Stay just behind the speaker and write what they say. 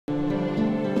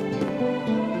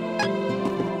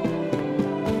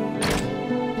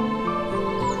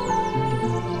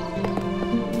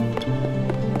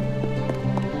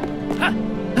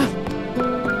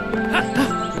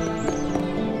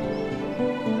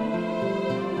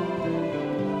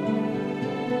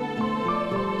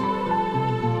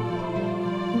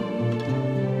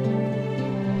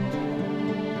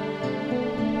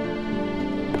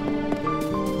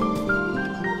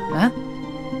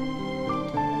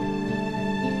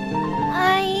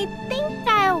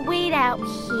out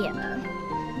here.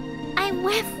 I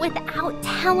left without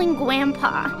telling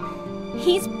Grandpa.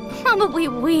 He's probably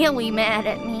really mad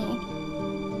at me.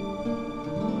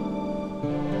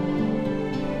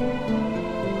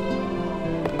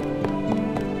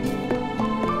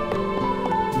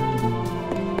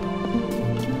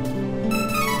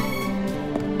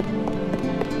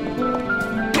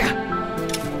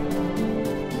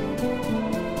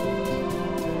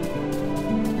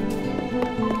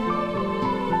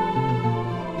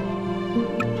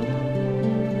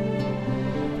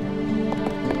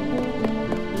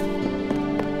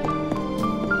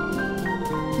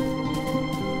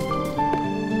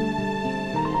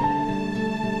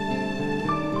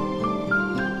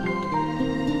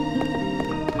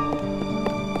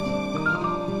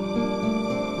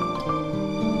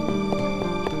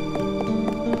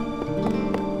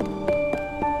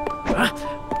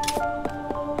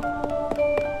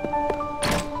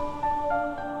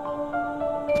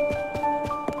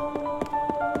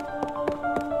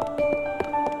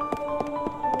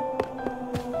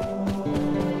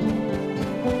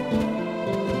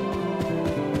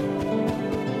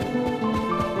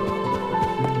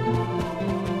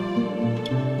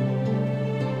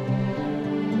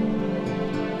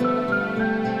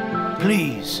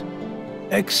 Please,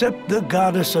 accept the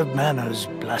Goddess of Mana's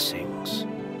blessings.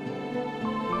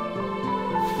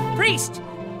 Priest!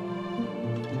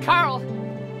 Carl!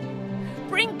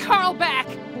 Bring Carl back!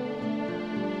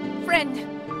 Friend!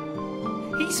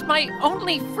 He's my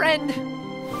only friend!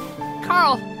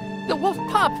 Carl, the wolf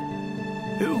pup!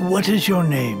 What is your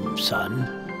name, son?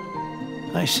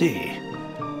 I see.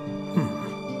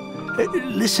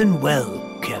 Listen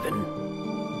well, Kevin.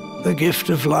 The gift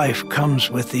of life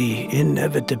comes with the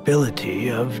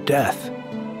inevitability of death.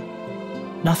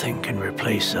 Nothing can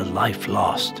replace a life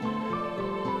lost,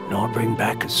 nor bring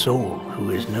back a soul who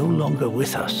is no longer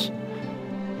with us.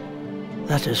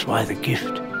 That is why the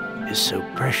gift is so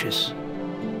precious.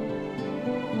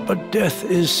 But death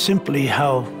is simply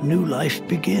how new life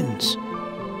begins.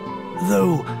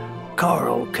 Though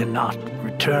Carl cannot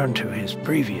return to his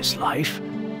previous life,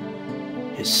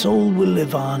 his soul will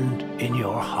live on in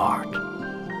your heart.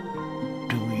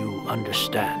 Do you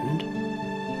understand?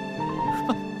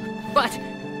 But...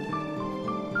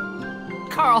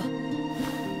 Carl...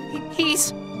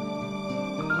 he's...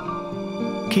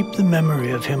 Keep the memory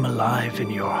of him alive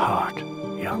in your heart,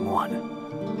 young one.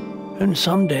 And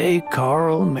someday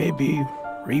Carl may be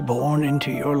reborn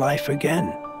into your life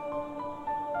again.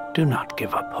 Do not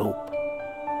give up hope.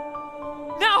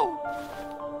 No!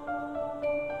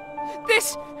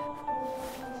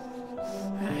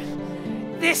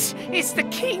 This is the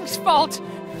king's fault!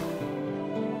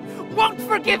 Won't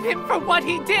forgive him for what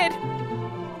he did!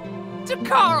 To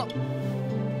Carl!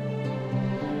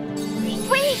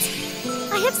 Wait!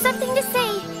 I have something to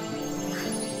say!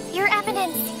 Your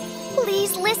Eminence,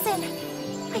 please listen.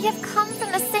 I have come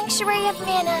from the Sanctuary of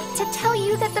Mana to tell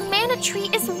you that the mana tree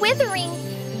is withering.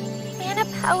 Mana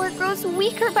power grows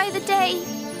weaker by the day.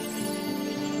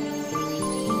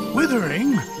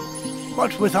 Withering?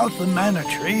 But without the mana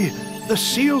tree, the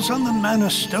seals on the mana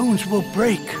stones will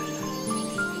break.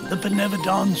 The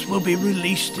Benevodons will be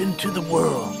released into the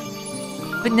world.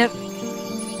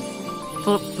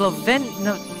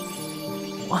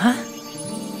 What?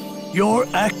 You're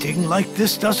acting like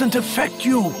this doesn't affect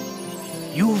you.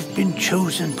 You've been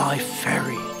chosen by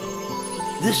Fairy.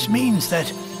 This means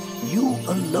that you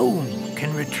alone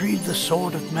can retrieve the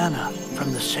Sword of Mana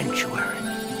from the Sanctuary.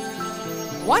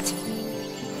 What?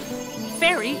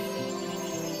 Fairy?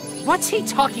 What's he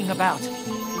talking about?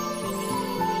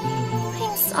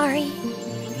 I'm sorry.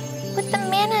 With the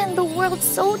mana in the world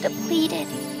so depleted,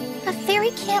 a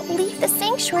fairy can't leave the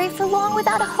sanctuary for long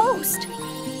without a host.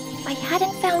 If I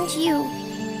hadn't found you,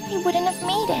 I wouldn't have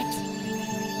made it.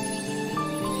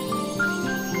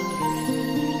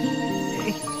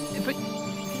 But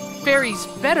Fairy's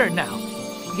better now,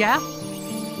 yeah?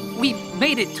 We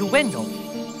made it to Wendell.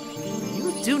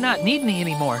 You do not need me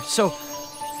anymore, so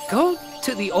go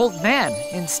to the old man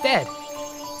instead.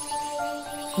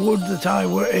 Would that I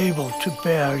were able to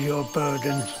bear your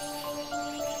burden.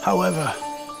 However,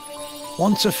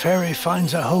 once a fairy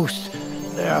finds a host,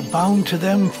 they are bound to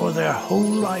them for their whole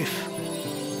life.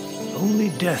 Only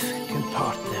death can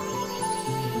part them.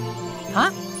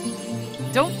 Huh?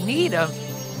 Don't need a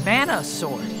mana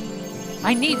sword.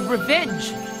 I need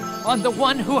revenge on the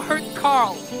one who hurt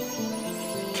Carl.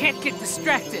 Can't get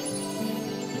distracted.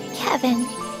 Kevin,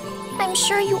 I'm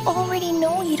sure you already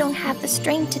know you don't have the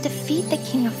strength to defeat the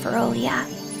King of Ferolia.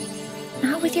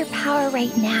 Not with your power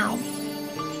right now.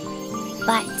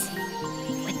 But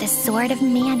with the Sword of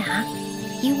Mana,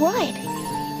 you would.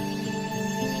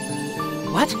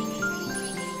 What?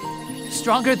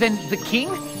 Stronger than the king?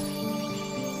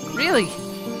 Really?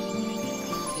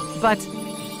 But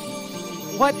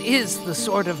what is the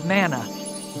Sword of Mana?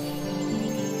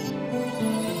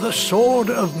 The Sword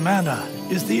of Mana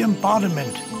is the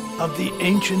embodiment of the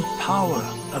ancient power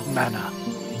of mana,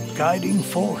 guiding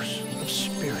force of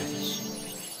spirits.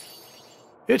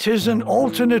 It is an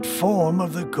alternate form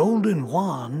of the golden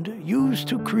wand used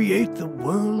to create the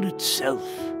world itself.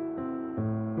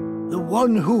 The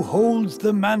one who holds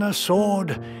the mana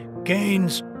sword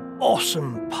gains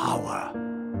awesome power.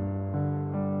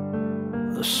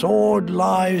 The sword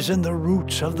lies in the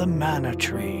roots of the mana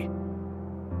tree,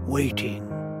 waiting.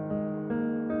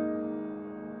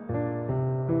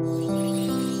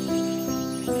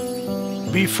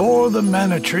 Before the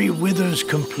mana tree withers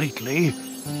completely,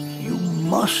 you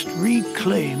must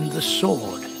reclaim the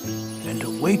sword and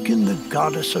awaken the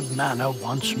goddess of mana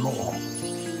once more.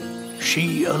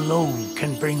 She alone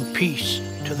can bring peace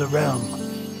to the realm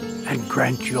and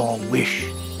grant your wish.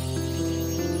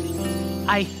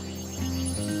 I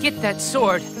get that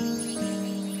sword.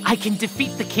 I can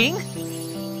defeat the king?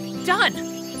 Done!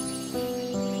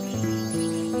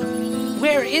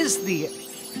 Where is the,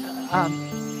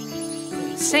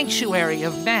 Sanctuary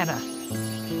of Mana?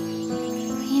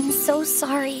 I am so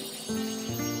sorry.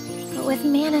 But with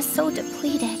mana so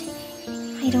depleted,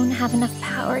 I don't have enough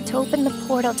power to open the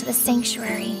portal to the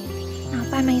sanctuary.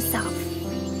 Not by myself.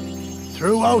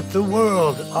 Throughout the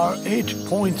world are 8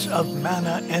 points of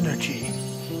mana energy,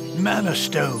 mana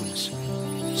stones,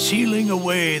 sealing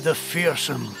away the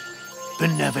fearsome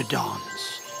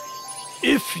Benevodons.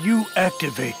 If you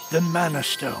activate the mana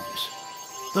stones,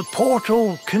 the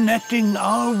portal connecting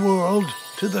our world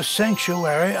to the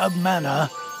Sanctuary of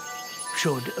Mana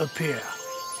should appear.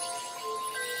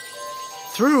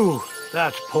 Through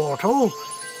that portal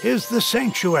is the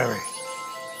Sanctuary.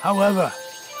 However,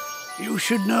 you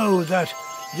should know that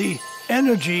the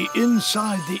energy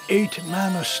inside the 8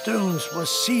 mana stones was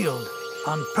sealed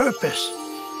on purpose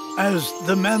as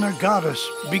the mana goddess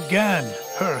began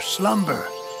her slumber.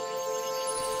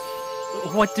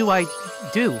 What do I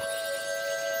do?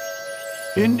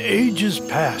 In ages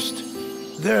past,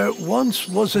 there once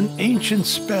was an ancient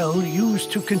spell used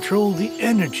to control the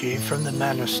energy from the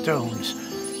mana stones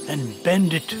and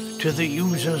bend it to the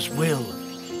user's will.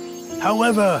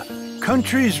 However,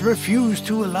 countries refused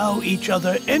to allow each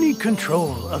other any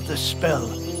control of the spell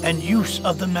and use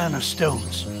of the mana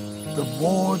stones. The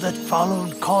war that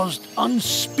followed caused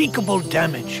unspeakable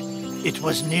damage. It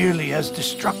was nearly as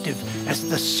destructive as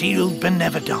the sealed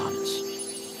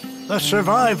Benevodons. The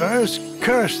survivors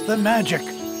cursed the magic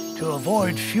to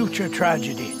avoid future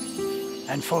tragedy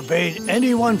and forbade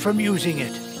anyone from using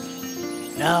it.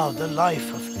 Now the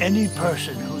life of any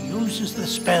person who uses the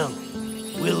spell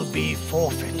will be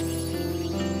forfeit.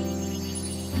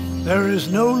 There is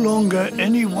no longer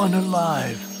anyone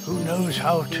alive who knows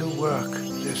how to work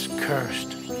this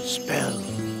cursed spell.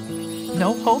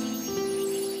 No hope?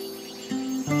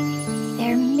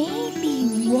 There may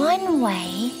be one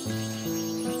way.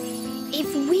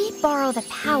 If we borrow the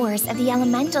powers of the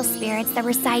elemental spirits that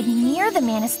reside near the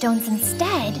mana stones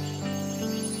instead,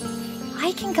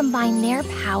 I can combine their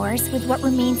powers with what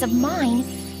remains of mine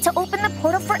to open the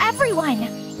portal for everyone.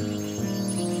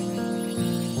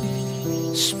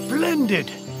 Splendid!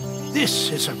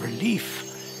 This is a relief.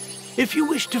 If you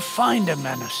wish to find a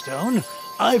mana stone,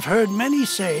 I've heard many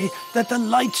say that the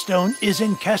Lightstone is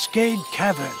in Cascade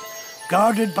Cavern,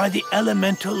 guarded by the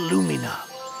elemental Lumina.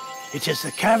 It is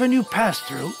the cavern you pass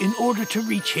through in order to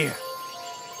reach here.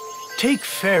 Take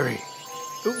Fairy.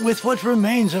 With what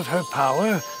remains of her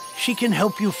power, she can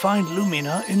help you find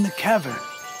Lumina in the cavern.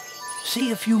 See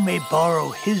if you may borrow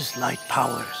his light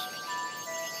powers.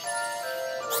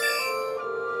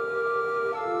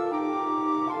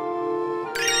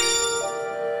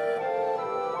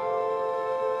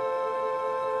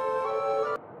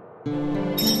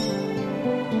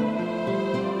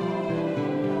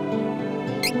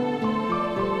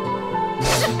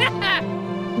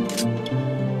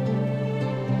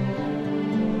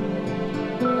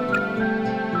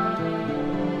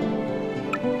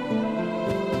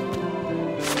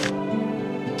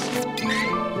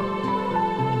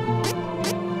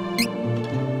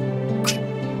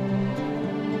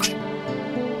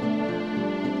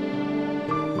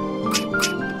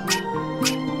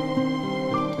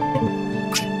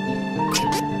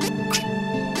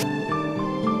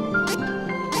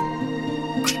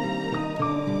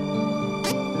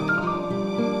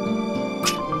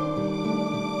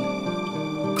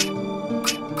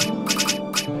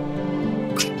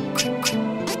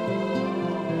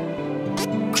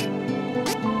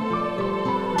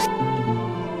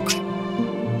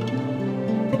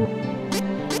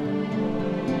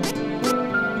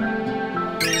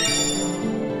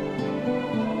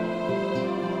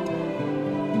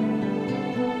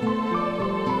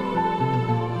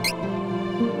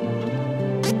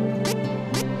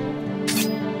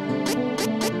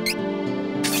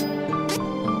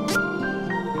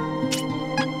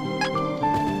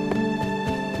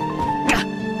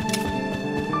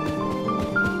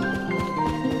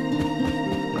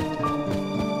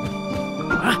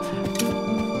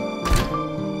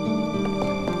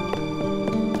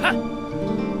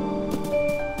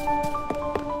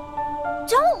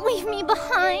 leave me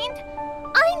behind.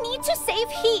 I need to save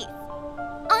Heath.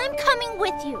 I'm coming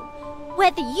with you,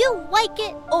 whether you like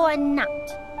it or not.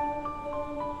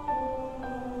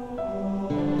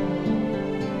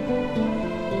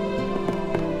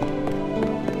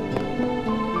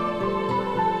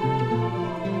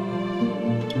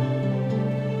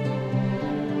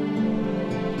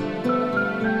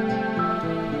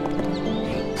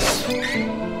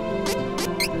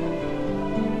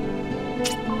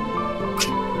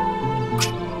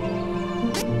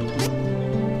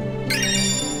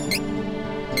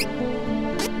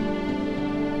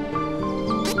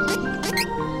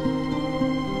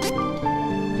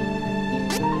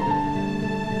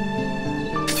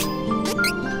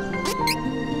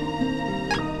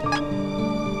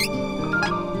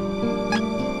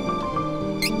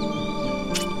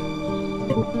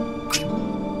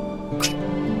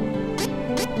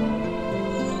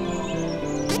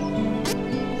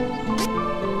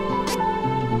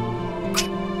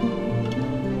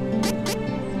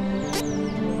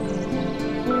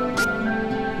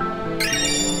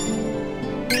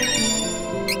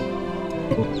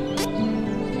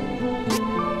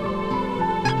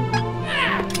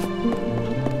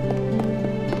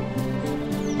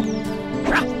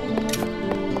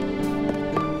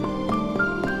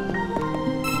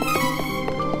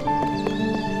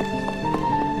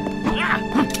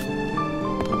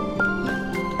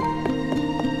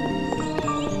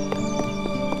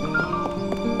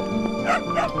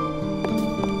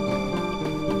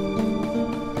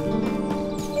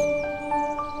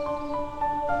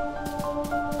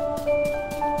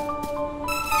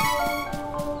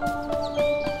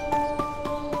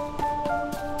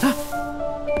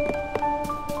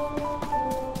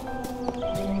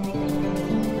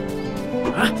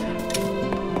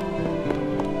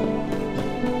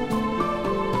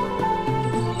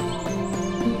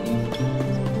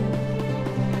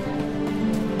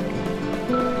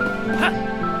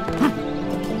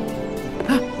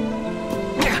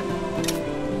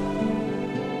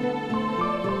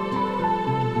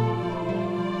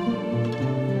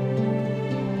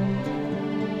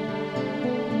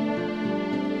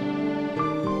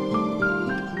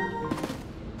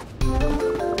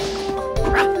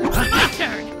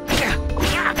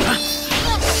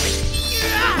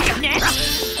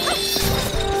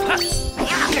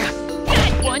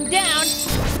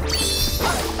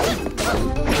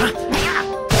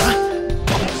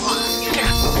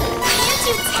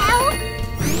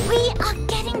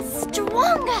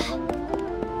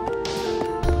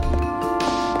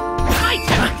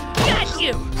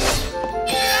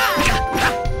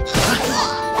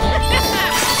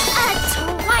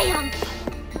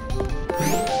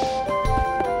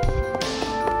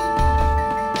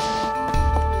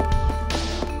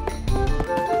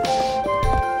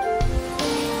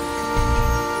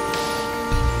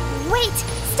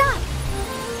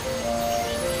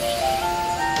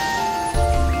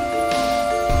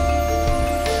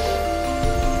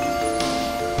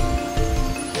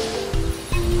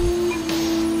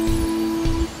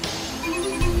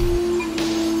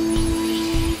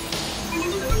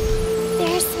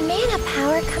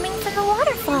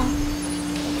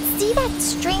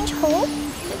 Strange hole?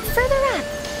 Further up.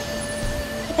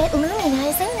 I bet Lumina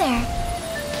is in there.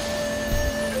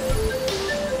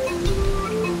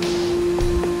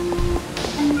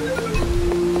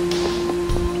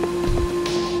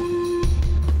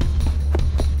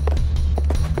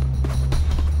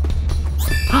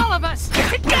 All of us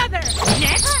together!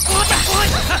 Next!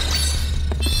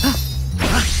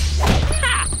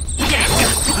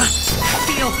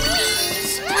 Feel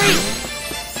strength!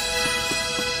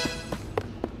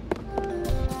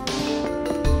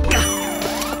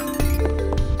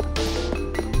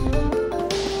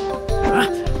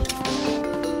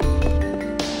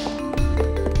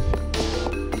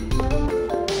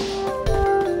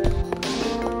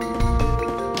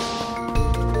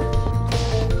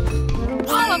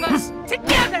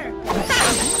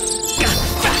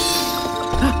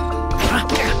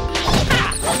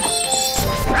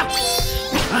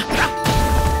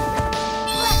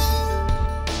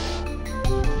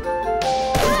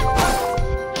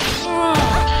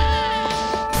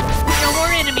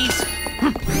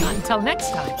 Until next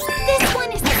time. This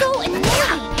one is so annoying.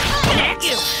 Thank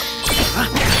you.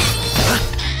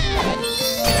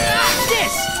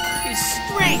 This is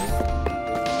strength.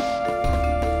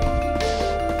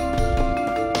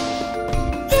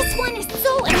 This one is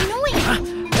so annoying.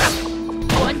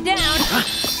 One down.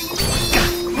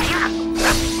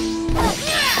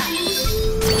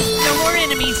 No more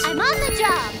enemies. I'm on the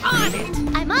job. On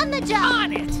it. I'm on the job.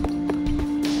 On it.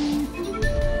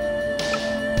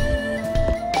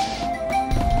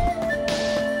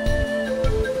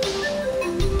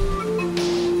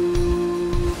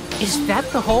 Is that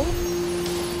the hole?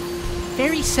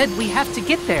 Fairy said we have to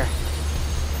get there.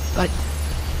 But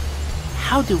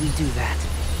how do we do that?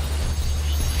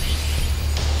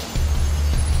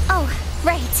 Oh,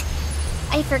 right.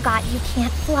 I forgot you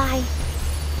can't fly.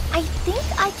 I think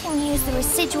I can use the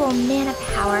residual mana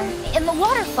power in the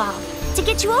waterfall to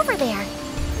get you over there.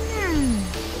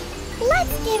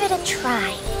 Let's give it a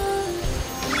try.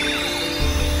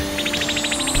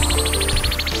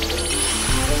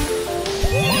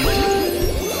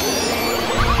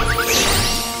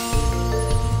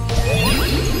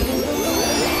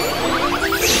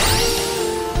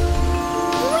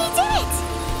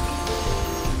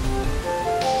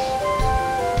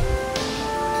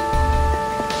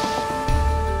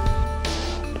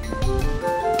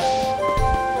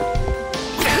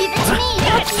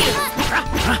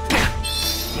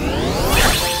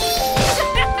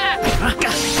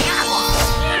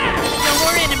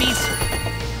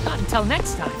 Until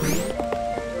next time.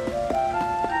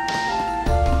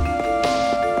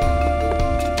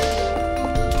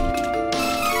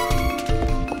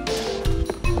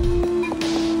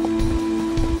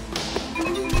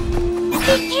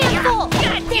 Be careful!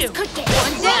 This could get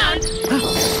one down!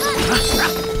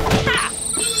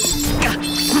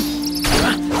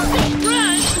 Run!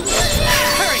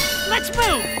 Hurry! Let's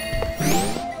move!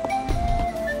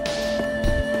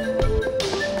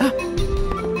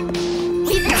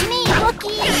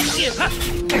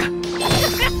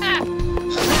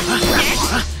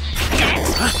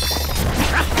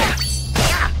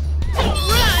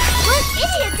 What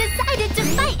idiot decided to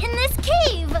fight in this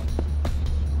cave?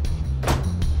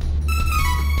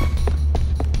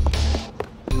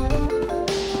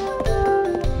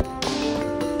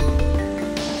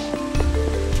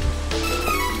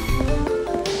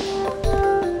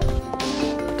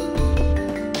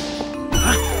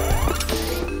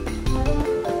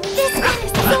 This one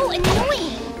is so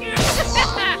annoying. Did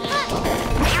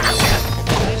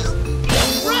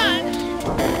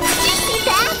you see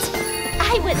that? I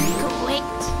was great.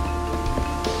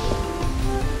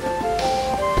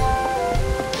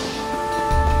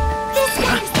 This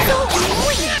one is so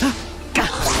annoying.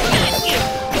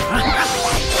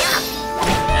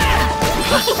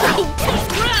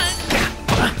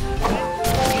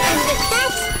 And with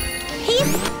that,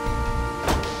 peace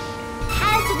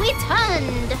has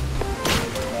returned.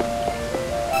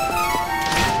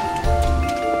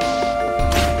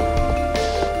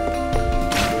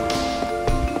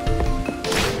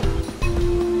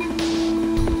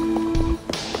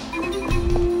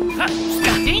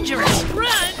 Dangerous! Run!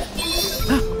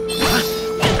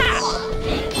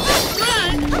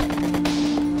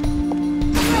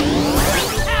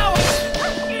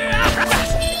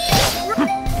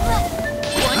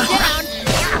 One down!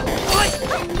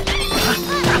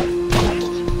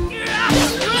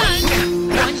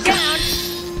 One down!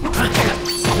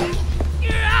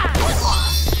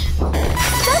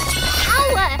 Such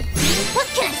power! What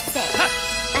can I say?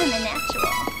 I'm a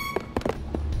natural.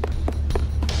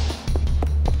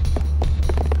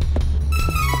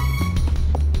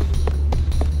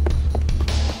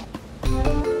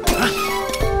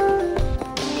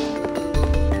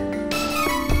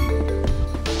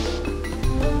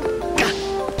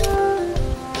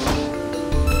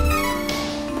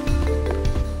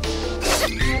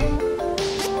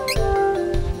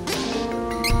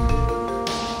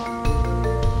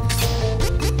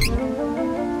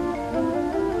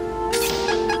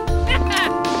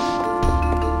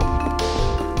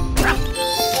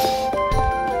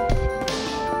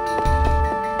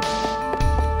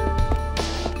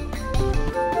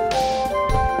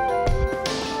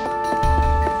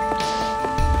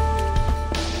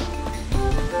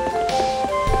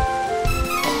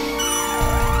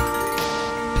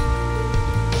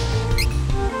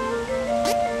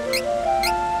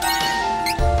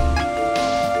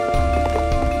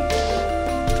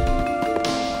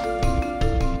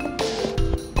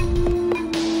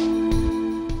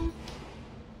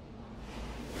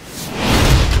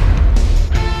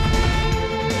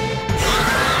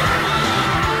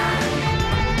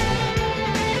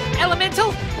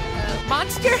 Elemental?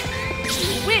 Monster?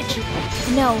 Which?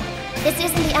 No, this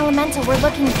isn't the elemental we're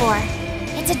looking for.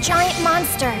 It's a giant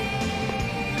monster.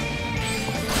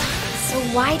 So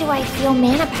why do I feel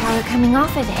mana power coming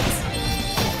off of it?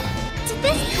 Did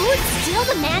this food steal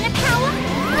the mana power?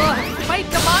 Fight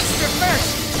the monster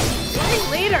first! Why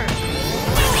later?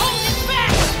 Hold it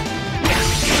back!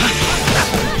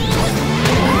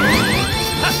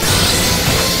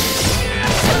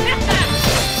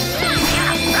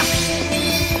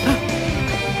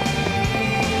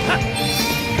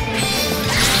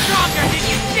 Stronger than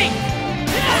you think!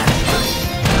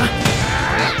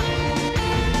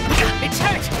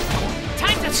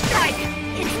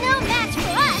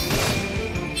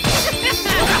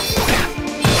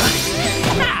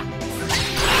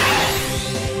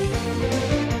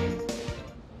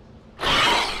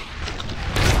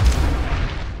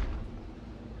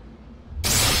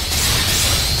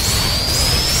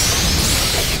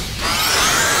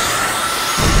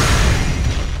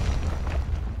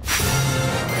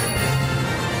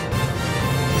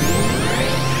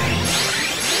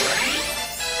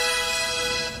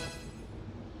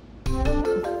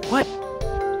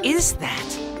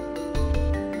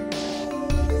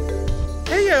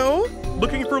 Hello,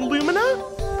 looking for Lumina?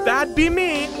 That'd be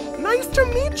me. Nice to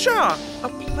meet ya. A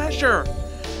pleasure.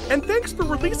 And thanks for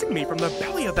releasing me from the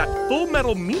belly of that Full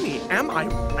Metal Mimi, am I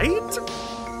right?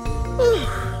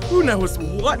 Who knows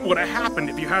what would have happened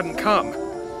if you hadn't come.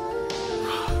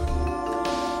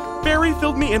 Fairy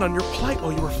filled me in on your plight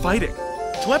while you were fighting.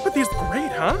 Telepathy's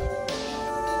great, huh?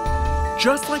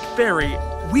 Just like Fairy,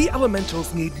 we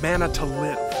elementals need mana to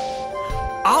live.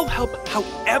 I'll help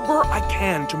however I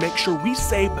can to make sure we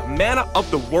save the mana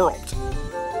of the world.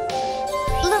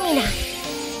 Lumina,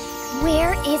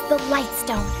 where is the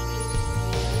Lightstone?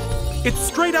 It's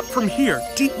straight up from here,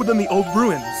 deep within the old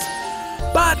ruins.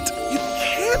 But you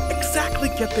can't exactly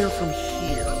get there from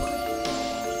here.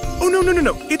 Oh, no.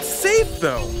 It's safe,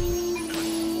 though.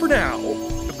 For now,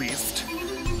 at least.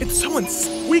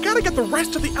 We gotta get the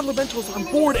rest of the elementals on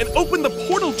board and open the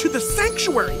portal to the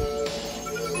sanctuary.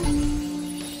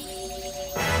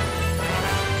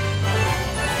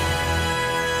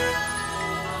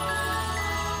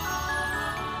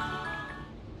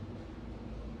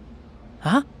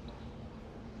 Huh?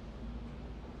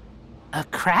 A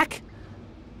crack?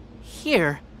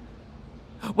 Here.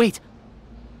 Wait.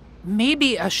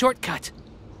 Maybe a shortcut.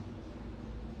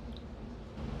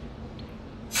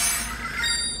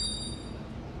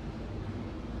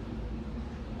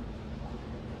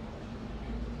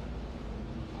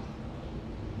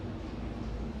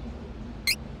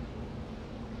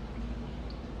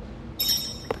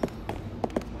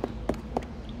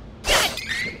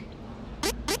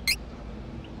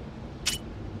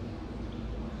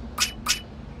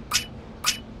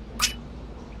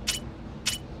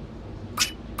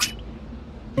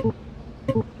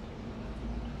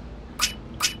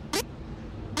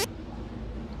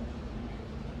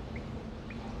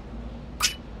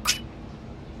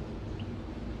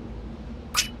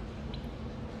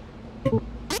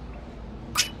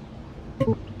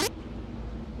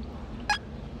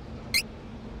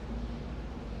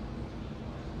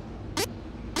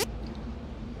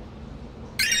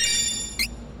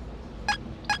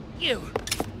 You.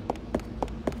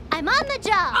 I'm on the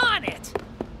job. On it!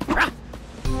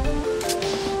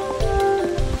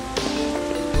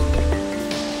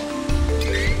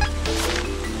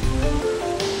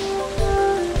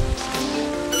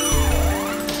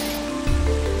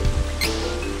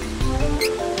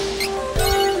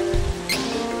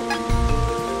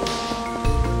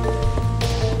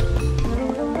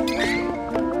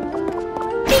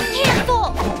 Be careful.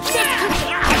 This could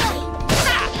get ugly.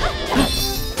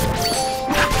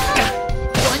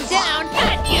 One down,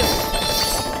 at you!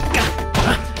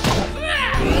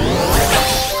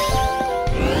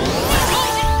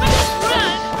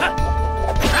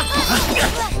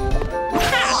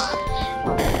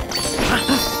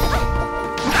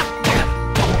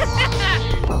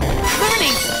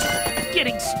 Learning!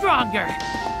 Getting stronger!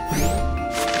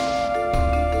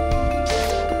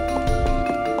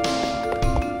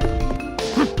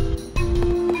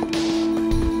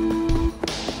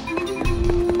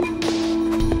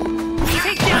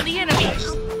 Take down the enemy!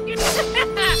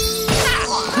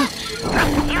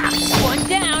 One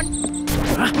down!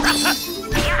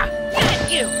 Get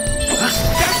you!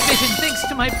 Dark vision thanks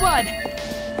to my blood!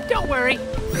 Don't worry!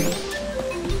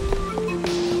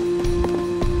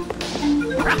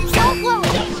 Don't blow it.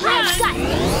 I've got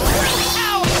this.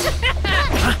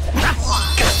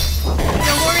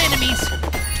 No more enemies!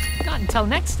 Not until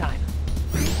next time.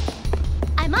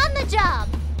 I'm on the job.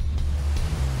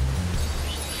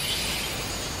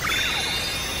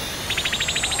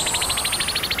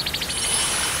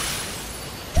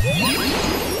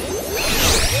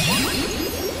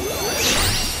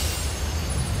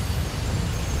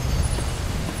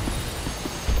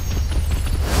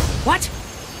 What?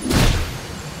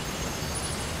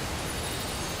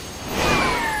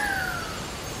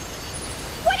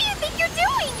 What do you think you're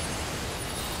doing?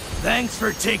 Thanks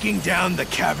for taking down the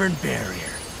cavern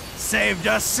barrier. Saved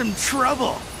us some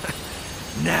trouble.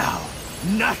 Now,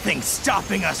 nothing's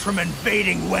stopping us from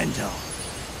invading Wendell.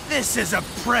 This is a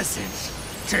present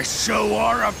to show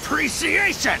our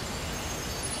appreciation.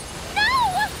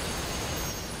 No!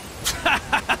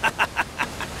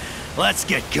 Let's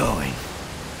get going.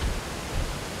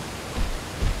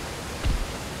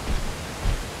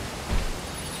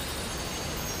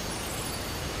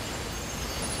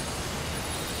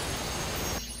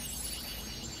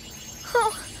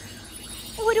 Oh,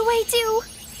 what do I do?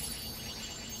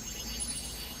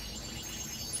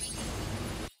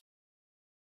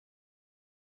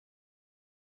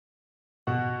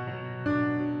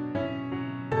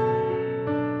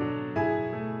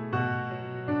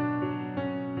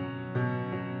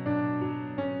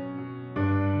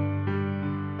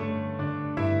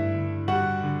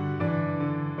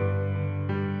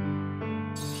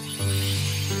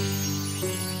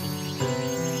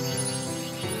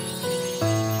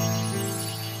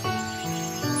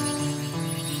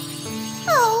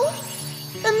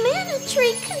 mana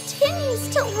tree continues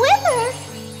to wither.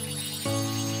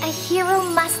 A hero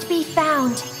must be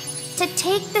found to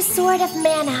take the Sword of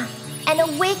Mana and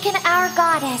awaken our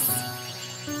goddess.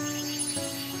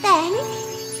 Then,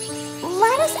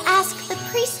 let us ask the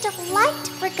Priest of Light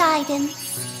for guidance.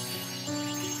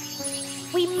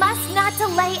 We must not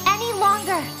delay any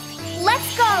longer.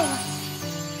 Let's go!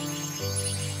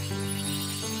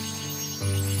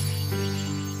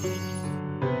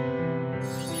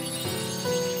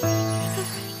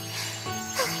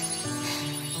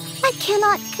 I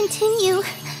cannot continue.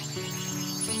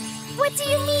 What do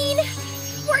you mean?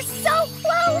 We're so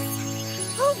close!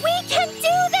 We can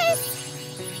do this!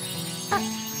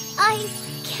 I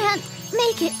can't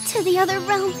make it to the other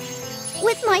realm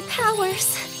with my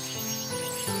powers.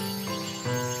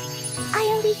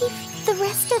 I leave the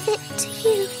rest of it to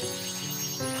you.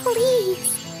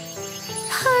 Please,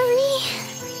 hurry.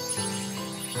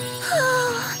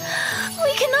 Oh,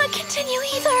 we cannot continue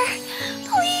either.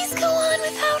 Please go on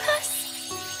without us.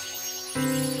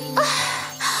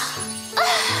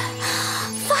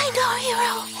 Find our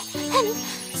hero and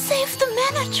save the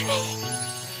mana tree.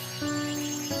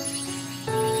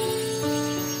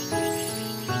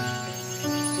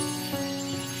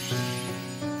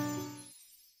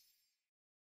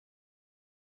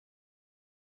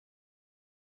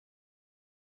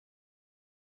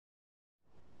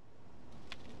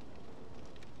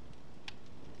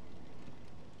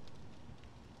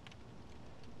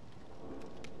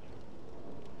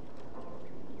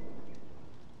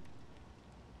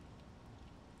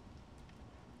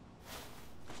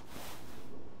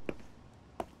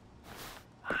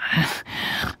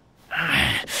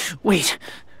 Wait,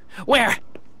 where?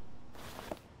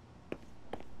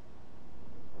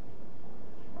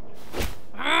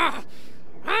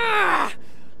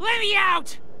 Let me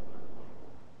out!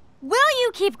 Will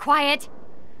you keep quiet?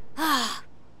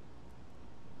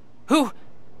 Who?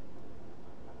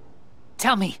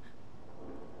 Tell me,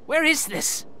 where is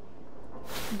this?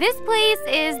 This place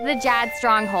is the Jad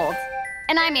Stronghold.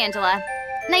 And I'm Angela.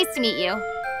 Nice to meet you.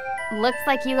 Looks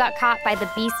like you got caught by the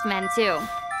Beastmen, too.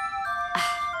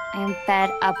 I am fed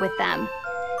up with them.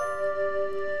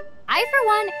 I, for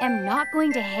one, am not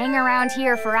going to hang around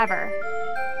here forever.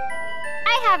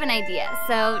 I have an idea,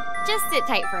 so just sit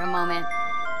tight for a moment.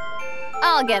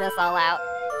 I'll get us all out.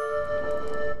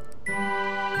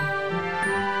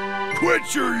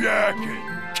 Quit your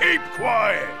yakking! Keep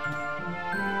quiet!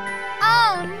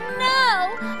 Oh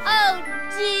no! Oh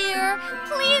dear!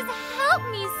 Please help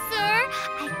me, sir!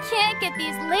 I can't get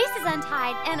these laces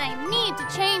untied and I need to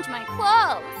change my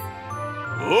clothes.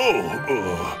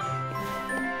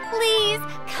 Please,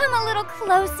 come a little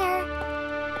closer.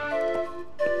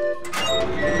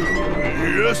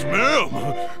 Yes, ma'am.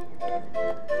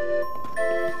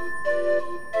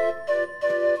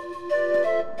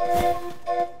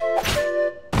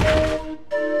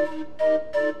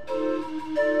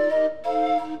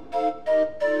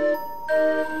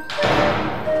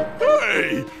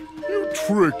 Hey, you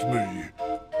tricked me.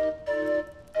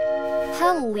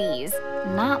 Please.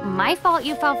 Not my fault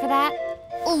you fell for that.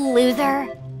 Loser.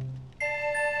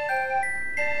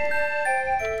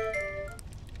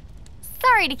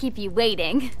 Sorry to keep you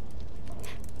waiting.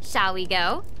 Shall we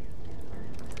go?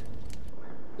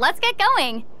 Let's get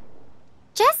going.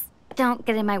 Just don't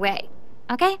get in my way,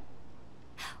 okay?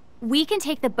 We can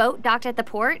take the boat docked at the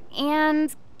port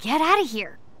and get out of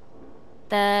here.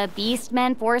 The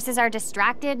Beastmen forces are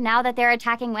distracted now that they're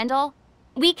attacking Wendell.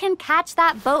 We can catch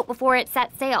that boat before it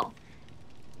sets sail.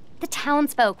 The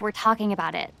townsfolk were talking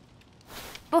about it.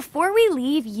 Before we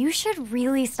leave, you should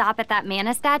really stop at that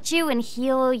mana statue and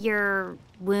heal your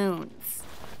wounds.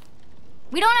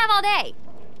 We don't have all day.